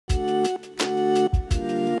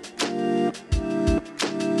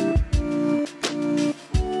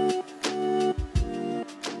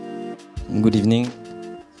Good evening.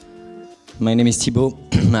 My name is Thibaut.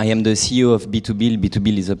 I am the CEO of Be2bill.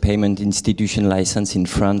 Be2bill is a payment institution license in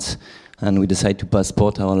France, and we decided to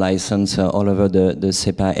passport our license all over the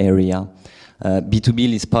SEPA area.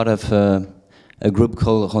 Be2bill is part of a group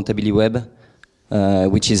called Rentably Web,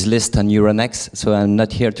 which is listed on Euronext, so I'm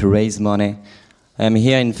not here to raise money. I'm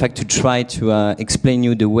here, in fact, to try to explain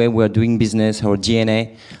you the way we're doing business, our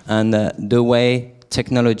DNA, and the way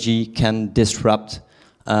technology can disrupt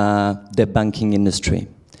the banking industry.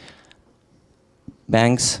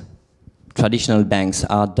 Banks, traditional banks,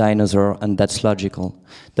 are dinosaurs, and that's logical.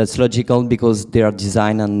 That's logical because they are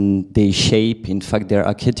designed and they shape, in fact, their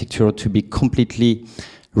architecture to be completely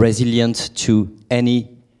resilient to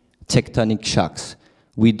any tectonic shocks.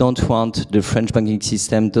 We don't want, the French banking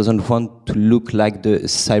system doesn't want to look like the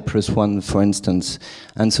Cyprus one, for instance,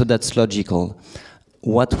 and so that's logical.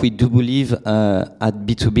 What we do believe at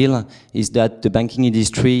Be2bill is that the banking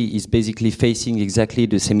industry is basically facing exactly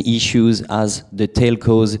the same issues as the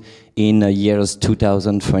telcos in years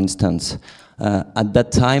 2000, for instance. At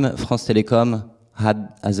that time, France Telecom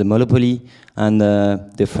had as a monopoly, and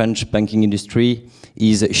the French banking industry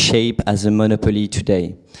is shaped as a monopoly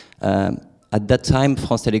today. At that time,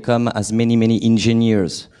 France Telecom has many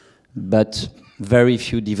engineers, but very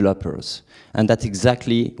few developers. And that's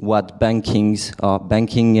exactly what banking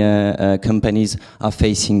companies are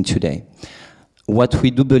facing today. What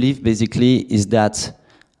we do believe, basically, is that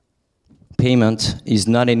payment is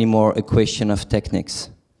not anymore a question of techniques.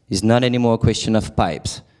 It's not anymore a question of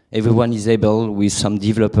pipes. Everyone is able, with some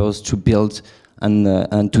developers, to build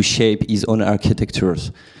and to shape his own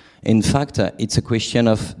architectures. In fact, it's a question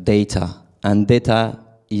of data, and data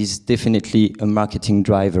is definitely a marketing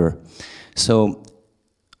driver. So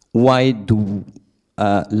why do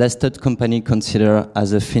listed company consider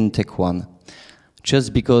as a fintech one?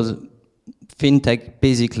 Just because fintech,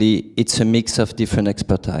 basically, it's a mix of different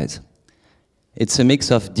expertise. It's a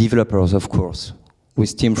mix of developers, of course,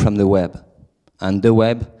 with team from the web. And the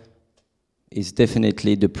web is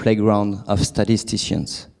definitely the playground of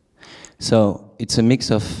statisticians. So it's a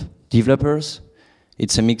mix of developers,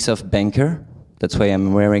 it's a mix of banker, that's why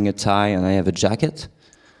I'm wearing a tie and I have a jacket.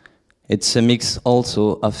 It's a mix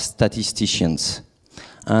also of statisticians.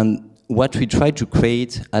 And what we try to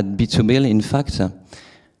create at Be2bill, in fact,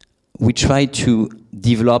 we try to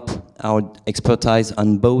develop our expertise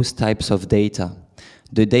on both types of data.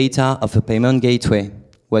 The data of a payment gateway,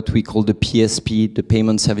 what we call the PSP, the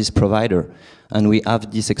payment service provider, and we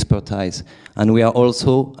have this expertise. And we are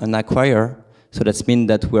also an acquirer, so that means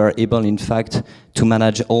that we are able, in fact, to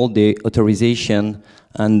manage all the authorization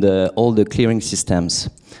and all the clearing systems.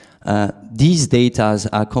 These data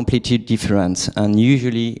are completely different, and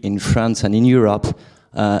usually in France and in Europe,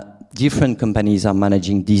 different companies are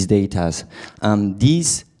managing these data.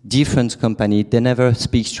 These different companies, they never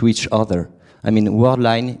speak to each other. I mean,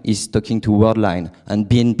 Worldline is talking to Worldline, and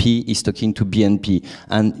BNP is talking to BNP,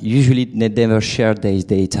 and usually they never share these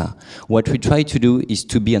data. What we try to do is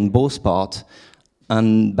to be on both parts,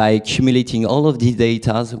 and by accumulating all of these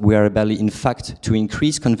data, we are able, in fact, to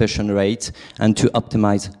increase conversion rate and to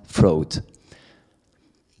optimize fraud.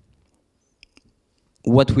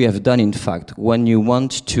 What we have done, in fact, when you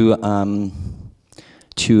want to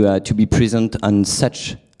be present on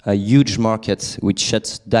such a huge market, which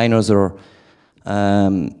such dinosaur,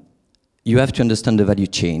 you have to understand the value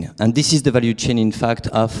chain. And this is the value chain, in fact,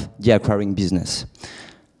 of the acquiring business.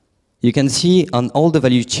 You can see on all the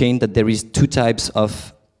value chain that there is two types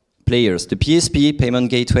of players, the PSP, payment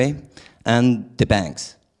gateway, and the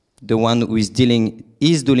banks. The one who is dealing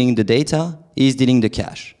the data, is dealing the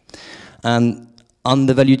cash. And on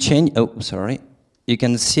the value chain, you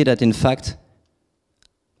can see that, in fact,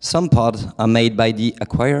 some parts are made by the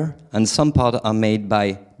acquirer, and some parts are made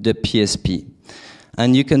by the PSP.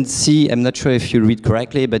 And you can see, I'm not sure if you read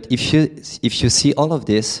correctly, but if you see all of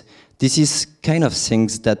this, this is kind of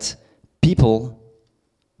things that people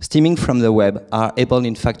stemming from the web are able,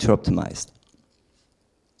 in fact, to optimize.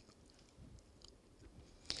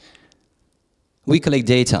 We collect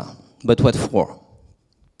data, but what for?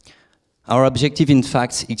 Our objective, in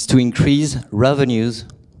fact, is to increase revenues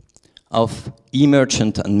of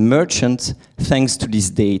e-merchant and merchants thanks to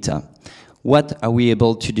this data. What are we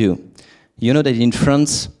able to do? You know that in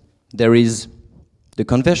France, there is the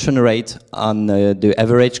conversion rate on the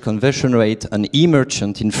average conversion rate on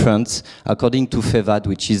e-merchant in France, according to FEVAD,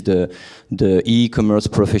 which is the e-commerce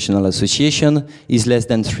professional association, is less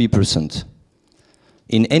than 3%.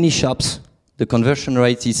 In any shops, the conversion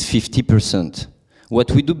rate is 50%. What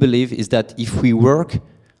we do believe is that if we work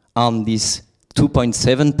on this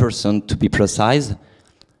 2.7%, to be precise,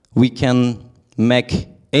 we can make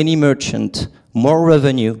any merchant more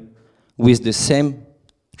revenue with the same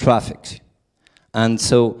traffic. And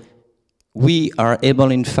so we are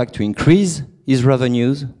able, in fact, to increase his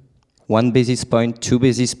revenues, 1 basis point, 2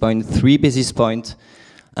 basis point, 3 basis point.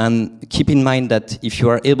 And keep in mind that if you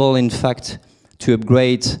are able, in fact, to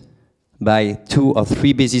upgrade by 2 or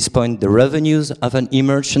 3 basis points the revenues of an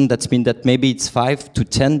e-merchant, that means that maybe it's 5 to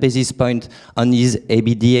 10 basis points on his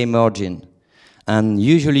EBITDA margin. And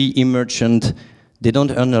usually e-merchant, they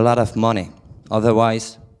don't earn a lot of money.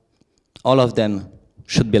 Otherwise, all of them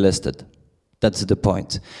should be listed. That's the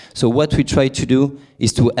point. So what we try to do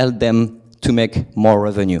is to help them to make more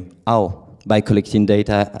revenue. How? By collecting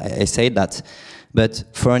data, I say that. But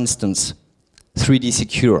for instance, 3D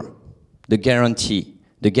Secure, the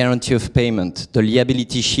guarantee of payment, the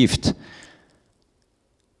liability shift,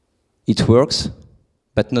 it works,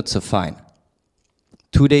 but not so fine.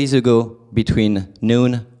 2 days ago, between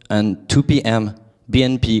noon and 2 p.m.,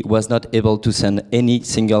 BNP was not able to send any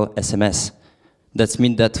single SMS. That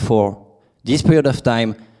means that for this period of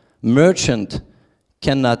time, merchant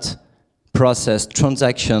cannot process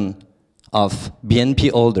transaction of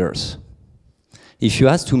BNP holders. If you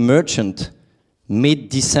ask to merchant,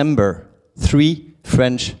 mid-December, 3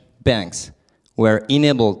 French banks were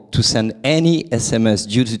unable to send any SMS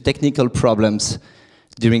due to technical problems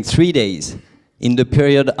during 3 days in the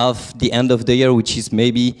period of the end of the year, which is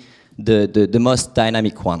maybe the most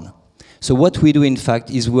dynamic one. So what we do, in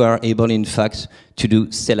fact, is we are able, in fact, to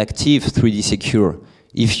do selective 3D Secure.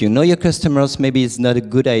 If you know your customers, maybe it's not a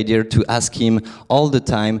good idea to ask him all the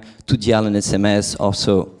time to dial an SMS or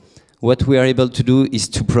so. What we are able to do is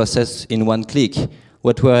to process in 1 click.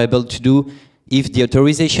 What we are able to do, if the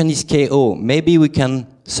authorization is KO, maybe we can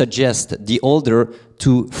suggest the holder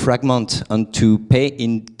to fragment and to pay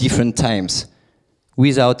in different times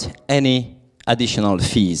without any additional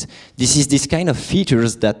fees. This is this kind of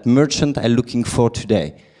features that merchants are looking for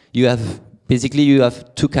today. Basically you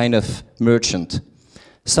have 2 kinds of merchant.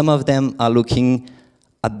 Some of them are looking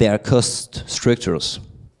at their cost structures.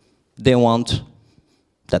 They want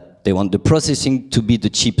the processing to be the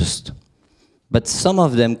cheapest. But some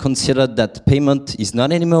of them consider that payment is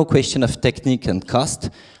not anymore a question of technique and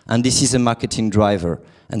cost, and this is a marketing driver.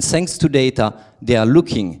 And thanks to data, they are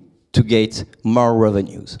looking to get more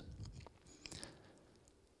revenues.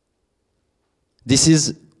 This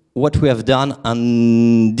is what we have done,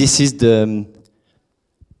 and this is the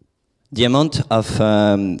amount of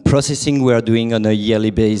processing we are doing on a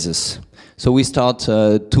yearly basis. So we start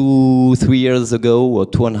 2-3 years ago, or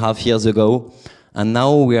 2.5 years ago, and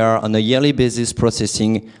now we are on a yearly basis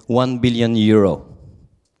processing 1 billion euro.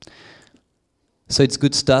 So it's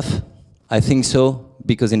good stuff. I think so,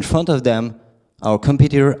 because in front of them, our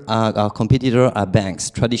competitor are banks,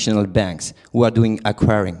 traditional banks, who are doing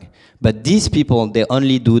acquiring. But these people, they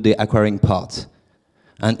only do the acquiring part.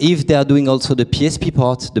 And if they are doing also the PSP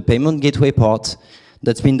part, the payment gateway part,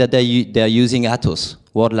 that means that they are using Atos,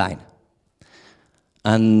 Worldline.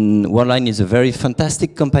 And Worldline is a very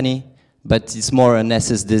fantastic company, but it's more an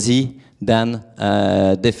SSDZ than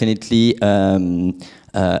definitely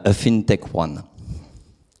a fintech one.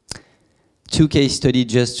 2 case studies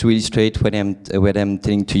just to illustrate what I'm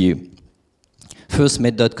telling to you. First,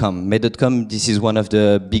 Made.com. Made.com, this is one of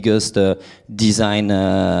the biggest design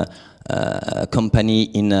company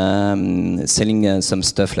in selling some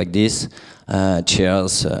stuff like this,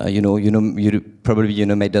 chairs. Probably you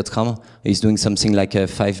know Made.com. It's doing something like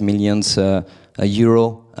 5 million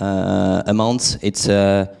euro amounts. It's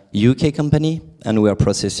a UK company, and we are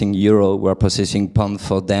processing euro, we are processing pound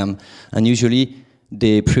for them, and usually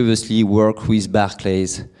they previously work with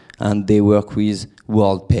Barclays, and they work with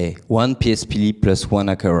WorldPay, 1 PSP plus 1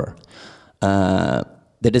 acquirer.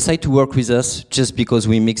 They decide to work with us just because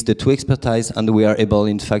we mix the 2 expertise, and we are able,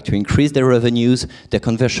 in fact, to increase their revenues, their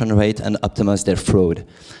conversion rate, and optimize their fraud.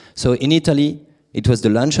 So in Italy, it was the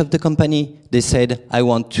launch of the company. They said, I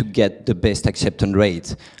want to get the best acceptance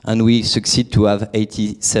rate. And we succeed to have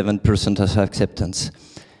 87% of acceptance.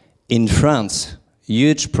 In France,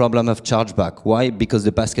 huge problem of chargeback. Why? Because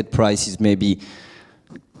the basket price is maybe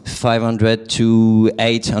 500 to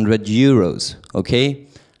 800 euros, okay?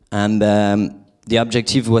 And the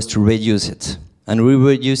objective was to reduce it. And we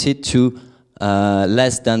reduce it to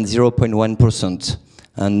less than 0.1%.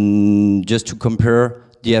 And just to compare,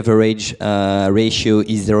 the average ratio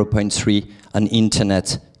is 0.3 on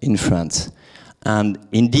internet in France. And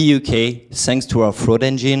in the UK, thanks to our fraud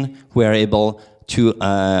engine, we are able to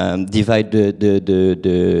divide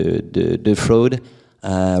the fraud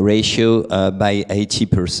ratio by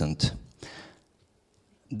 80%.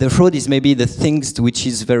 the fraud is maybe the things which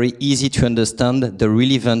is very easy to understand, the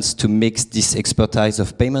relevance to mix this expertise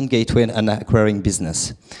of payment gateway and acquiring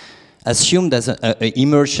business. Assume that an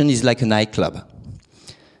immersion is like a nightclub.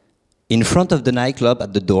 In front of the nightclub,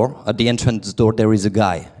 at the door, at the entrance door, there is a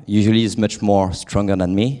guy. Usually he's much more stronger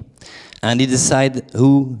than me. And he decides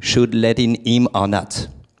who should let in him or not.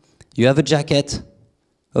 You have a jacket?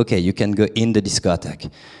 Okay, you can go in the discotheque.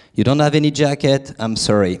 You don't have any jacket? I'm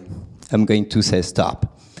sorry. I'm going to say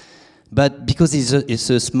stop. But because he's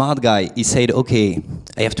a smart guy, he said, okay,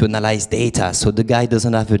 I have to analyze data, so the guy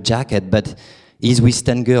doesn't have a jacket, but he's with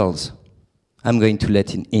 10 girls. I'm going to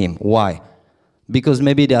let in him. Why? Because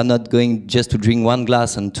maybe they are not going just to drink one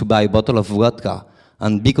glass and to buy a bottle of vodka.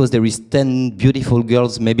 And because there is 10 beautiful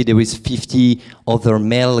girls, maybe there is 50 other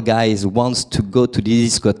male guys who wants to go to the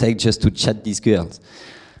discotheque just to chat these girls.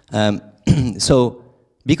 So,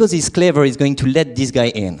 because he's clever, he's going to let this guy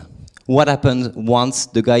in. What happens once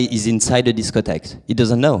the guy is inside the discotheque? He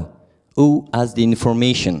doesn't know. Who has the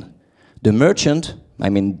information? The merchant, I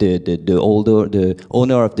mean the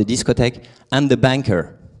owner of the discotheque, and the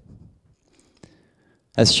banker.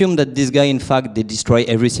 Assume that this guy, in fact, they destroy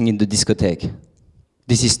everything in the discotheque.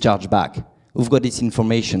 This is charged back. Who've got this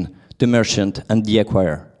information? The merchant and the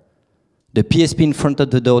acquirer. The PSP in front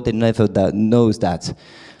of the door, they never knows that.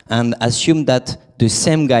 And assume that the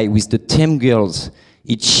same guy with the 10 girls,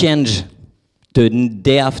 he changed the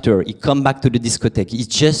day after, he come back to the discotheque, he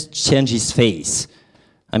just changed his face.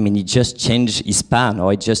 I mean, he just changed his pan,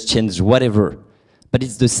 or he just changed whatever. But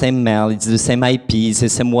it's the same mail, it's the same IP, it's the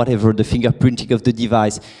same whatever, the fingerprinting of the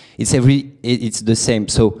device, it's the same.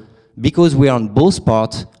 So, because we are on both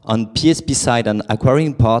parts, on PSP side and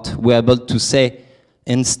acquiring part, we're able to say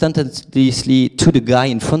instantaneously to the guy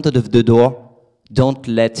in front of the door, don't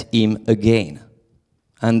let him again.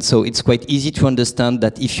 And so it's quite easy to understand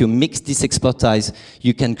that if you mix this expertise,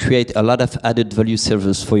 you can create a lot of added value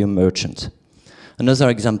service for your merchant. Another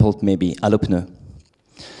example maybe, Allopneu.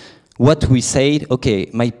 What we said, okay,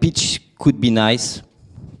 my pitch could be nice.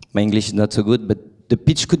 My English is not so good, but the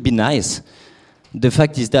pitch could be nice. The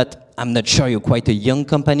fact is that I'm not sure you're quite a young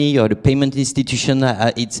company or a payment institution.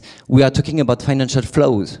 We are talking about financial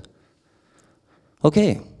flows.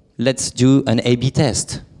 Okay, let's do an A/B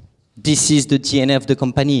test. This is the DNA of the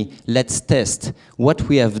company. Let's test. What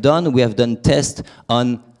we have done tests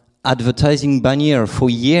on advertising banner for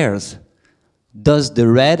years. Does the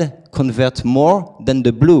red convert more than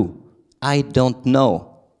the blue? I don't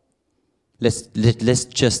know. Let's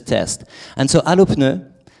just test. And so Allopneu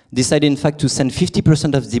decided, in fact, to send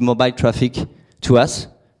 50% of the mobile traffic to us,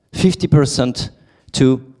 50%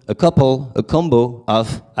 to a combo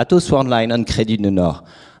of Atos Worldline and Crédit du Nord.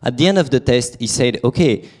 At the end of the test, he said,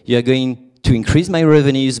 okay, you're going to increase my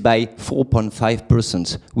revenues by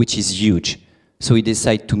 4.5%, which is huge. So he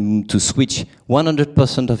decided to switch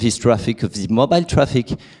 100% of his traffic, of the mobile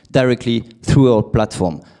traffic, directly through our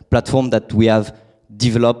platform that we have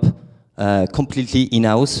developed completely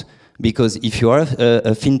in-house. Because if you are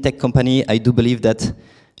a fintech company, I do believe that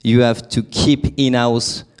you have to keep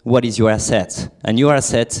in-house what is your asset. And your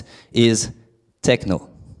asset is techno.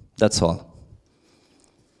 That's all.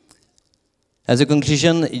 As a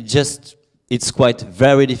conclusion, it's quite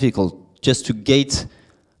very difficult just to gate.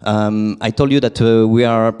 I told you that we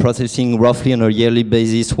are processing roughly on a yearly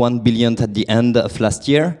basis 1 billion at the end of last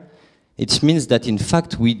year. It means that in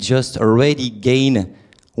fact we just already gain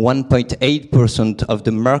 1.8% of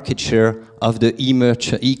the market share of the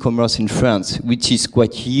e-commerce in France, which is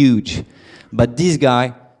quite huge. But these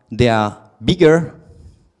guys, they are bigger,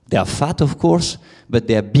 they are fat of course, but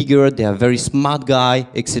they are bigger, they are very smart guy,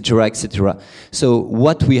 etc., etc. So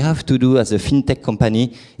what we have to do as a fintech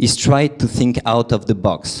company is try to think out of the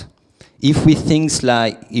box. If we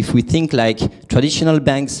think like traditional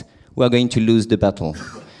banks, we are going to lose the battle.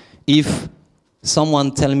 If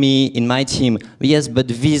someone tell me in my team, yes, but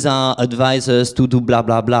Visa advises to do blah,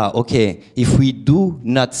 blah, blah. Okay, if we do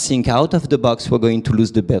not think out of the box, we're going to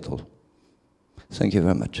lose the battle. Thank you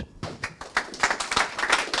very much.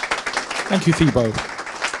 Thank you, Thibaut. Do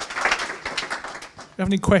you have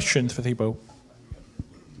any questions for Thibaut?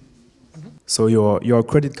 So you're a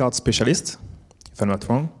credit card specialist, if I'm not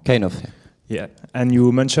wrong. Kind of. Yeah, and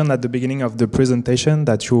you mentioned at the beginning of the presentation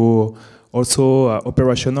that you're also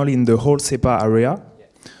operational in the whole SEPA area. Yeah.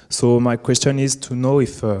 So my question is to know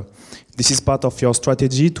if this is part of your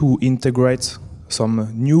strategy to integrate some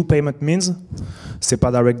new payment means,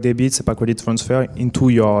 SEPA direct debit, SEPA credit transfer, into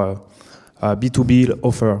your B2bill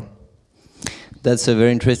offer. That's a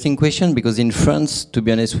very interesting question, because in France, to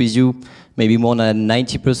be honest with you, maybe more than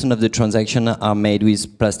 90% of the transactions are made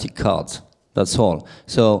with plastic cards. That's all.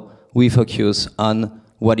 So we focus on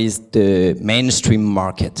what is the mainstream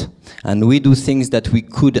market. And we do things that we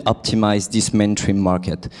could optimize this mainstream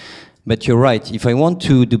market. But you're right, if I want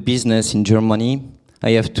to do business in Germany,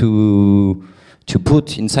 I have to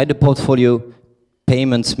put inside the portfolio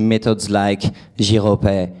payments methods like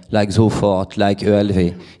GiroPay, like Zofort, like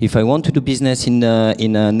ELV. If I want to do business in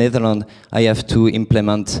Netherlands, I have to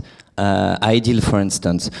implement Ideal, for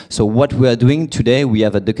instance. So what we are doing today, we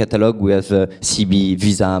have at the catalog, we have CB,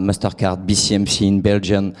 Visa, MasterCard, BCMC in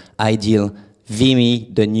Belgium, Ideal,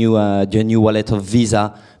 Vimi, the new wallet of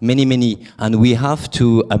Visa, many, and we have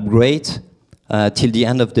to upgrade till the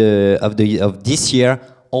end of this year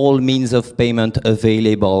all means of payment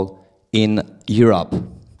available in Europe.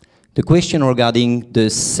 The question regarding the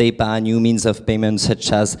SEPA new means of payment,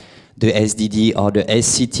 such as the SDD or the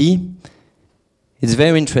SCT, it's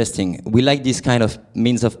very interesting. We like this kind of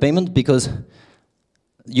means of payment because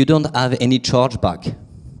you don't have any chargeback.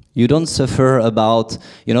 You don't suffer about,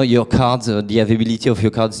 your cards, the availability of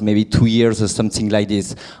your cards maybe 2 years or something like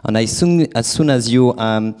this. And as soon as you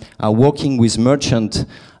are working with merchant,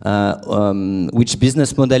 which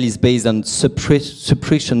business model is based on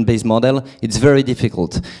subscription-based model, it's very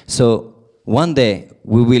difficult. So one day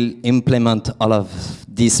we will implement all of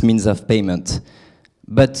these means of payment.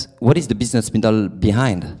 But what is the business model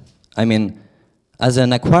behind? I mean, as an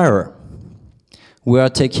acquirer, we are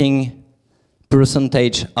taking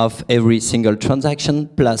percentage of every single transaction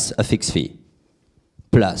plus a fixed fee,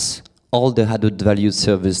 plus all the added value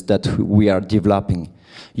service that we are developing.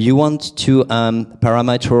 You want to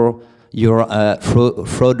parameter your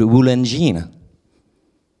fraud rule engine,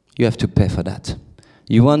 you have to pay for that.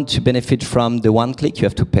 You want to benefit from the one click, you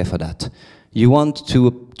have to pay for that. You want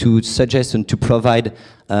to suggest and to provide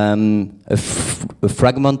a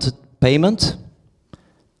fragmented payment,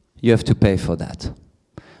 you have to pay for that.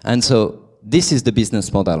 And so this is the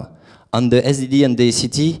business model. On the SDD and the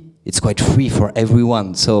ACT, it's quite free for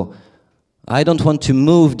everyone. So I don't want to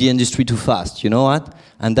move the industry too fast, you know what?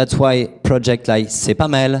 And that's why projects like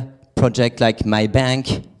Sepamel, projects like My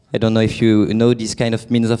Bank, I don't know if you know these kind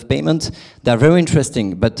of means of payment, they're very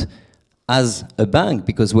interesting. But as a bank,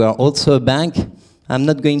 because we are also a bank, I'm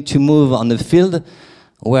not going to move on a field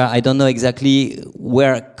where I don't know exactly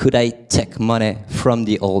where could I take money from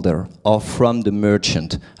the holder or from the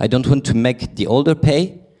merchant. I don't want to make the holder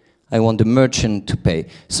pay, I want the merchant to pay.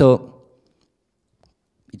 So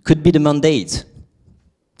it could be the mandate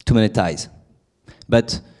to monetize,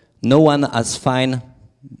 but no one has found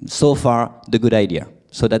so far the good idea.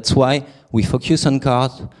 So that's why we focus on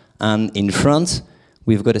cards, and in France,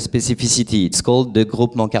 we've got a specificity. It's called the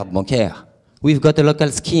Groupement Carte Bancaire. We've got a local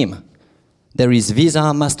scheme. There is Visa,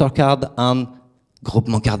 MasterCard, and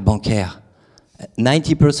Groupement Carte Bancaire.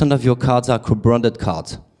 90% of your cards are co-branded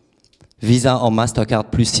cards. Visa or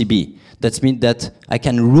MasterCard plus CB. That means that I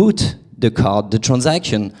can route the card, the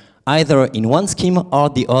transaction, either in one scheme or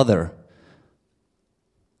the other.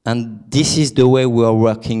 And this is the way we are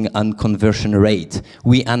working on conversion rate.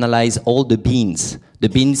 We analyze all the beans. The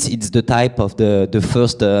beans, it's the type of the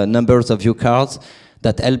first numbers of your cards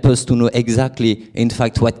that help us to know exactly, in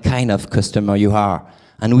fact, what kind of customer you are.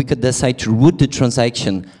 And we could decide to route the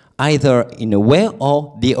transaction either in a way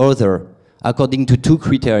or the other, according to two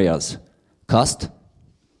criteria, cost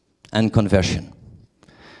and conversion.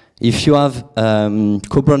 If you have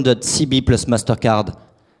co-branded CB plus MasterCard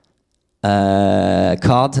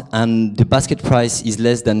card and the basket price is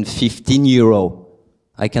less than 15 euro,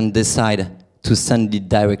 I can decide to send it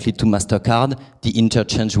directly to MasterCard. The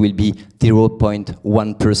interchange will be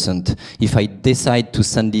 0.1%. If I decide to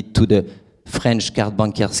send it to the French carte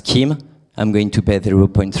bancaire scheme, I'm going to pay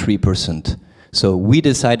 0.3%. So we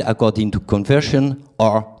decide according to conversion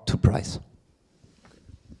or to price.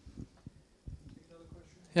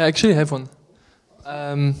 Yeah, I actually have one.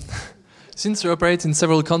 Since you operate in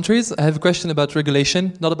several countries, I have a question about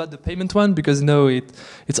regulation, not about the payment one, because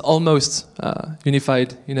it's almost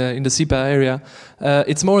unified in the SEPA area.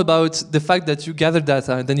 It's more about the fact that you gather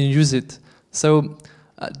data and then you use it. So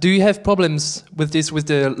do you have problems with this, with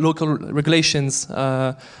the local regulations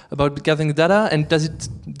about gathering the data? And does it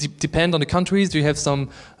depend on the countries? Do you have some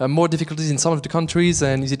more difficulties in some of the countries,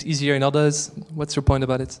 and is it easier in others? What's your point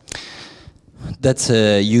about it? That's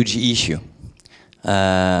a huge issue.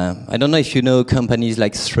 I don't know if you know companies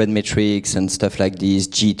like ThreadMetrics and stuff like this,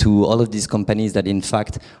 G2, all of these companies that in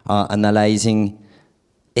fact are analyzing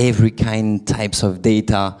every types of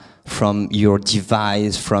data from your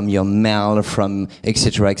device, from your mail, from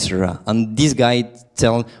etc., etc. And these guys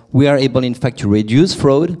tell we are able in fact to reduce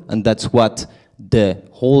fraud, and that's what the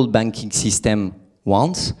whole banking system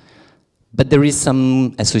wants. But there is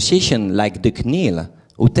some association like the CNIL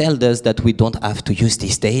who tell us that we don't have to use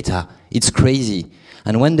this data. It's crazy.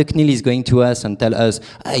 And when the CNIL is going to us and tell us,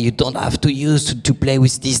 you don't have to play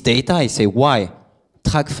with this data, I say, why?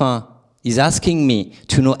 TracFin is asking me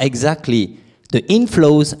to know exactly the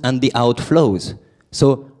inflows and the outflows.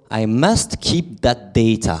 So I must keep that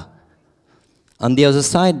data. On the other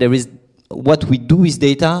side, there is what we do with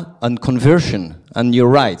data on conversion. And you're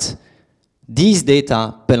right. These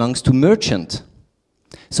data belongs to merchant.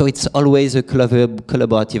 So it's always a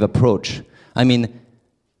collaborative approach. I mean,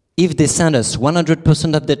 if they send us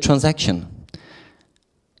 100% of the transaction,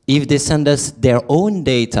 if they send us their own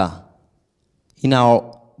data in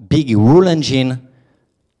our big rule engine,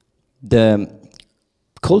 the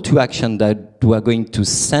call to action that we are going to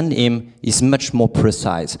send him is much more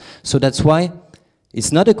precise. So that's why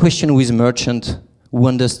it's not a question with merchant who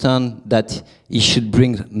understand that he should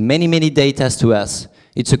bring many, many data to us.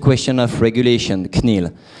 It's a question of regulation,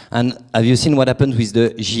 CNIL. And have you seen what happened with the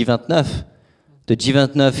J29? The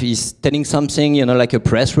J29 is telling something, you know, like a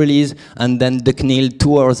press release, and then the CNIL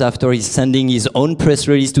 2 hours after is sending his own press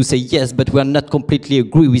release to say, yes, but we're not completely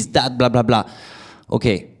agree with that, blah, blah, blah.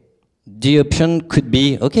 Okay. The option could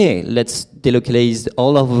be, okay, let's delocalize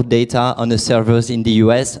all of our data on the servers in the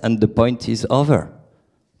US and the point is over.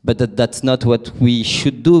 But that's not what we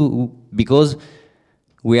should do, because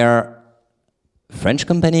we are a French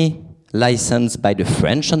company licensed by the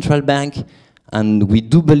French Central Bank, and we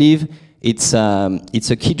do believe it's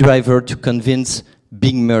a key driver to convince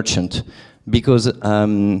big merchant. Because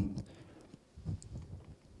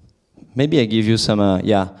maybe I give you some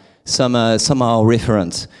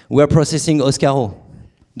reference. We are processing Oscaro,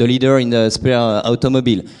 the leader in the spare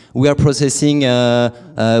automobile. We are processing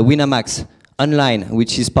Winamax online,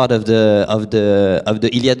 which is part of the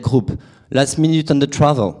Iliad group. Last minute on the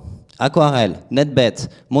travel, Aquarel, NetBet,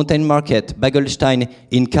 Mountain Market, Bagelstein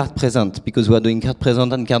in card present, because we are doing card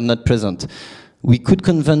present and card not present. We could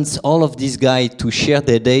convince all of these guys to share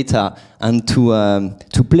their data and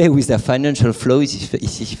to play with their financial flows,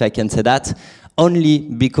 if I can say that, only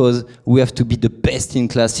because we have to be the best in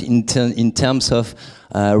class in terms of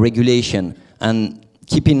regulation. And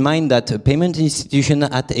keep in mind that a payment institution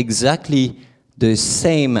had exactly the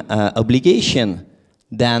same obligation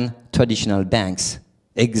than traditional banks.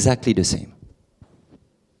 Exactly the same.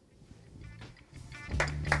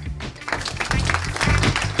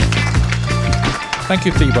 Thank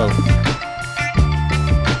you, Thibaut.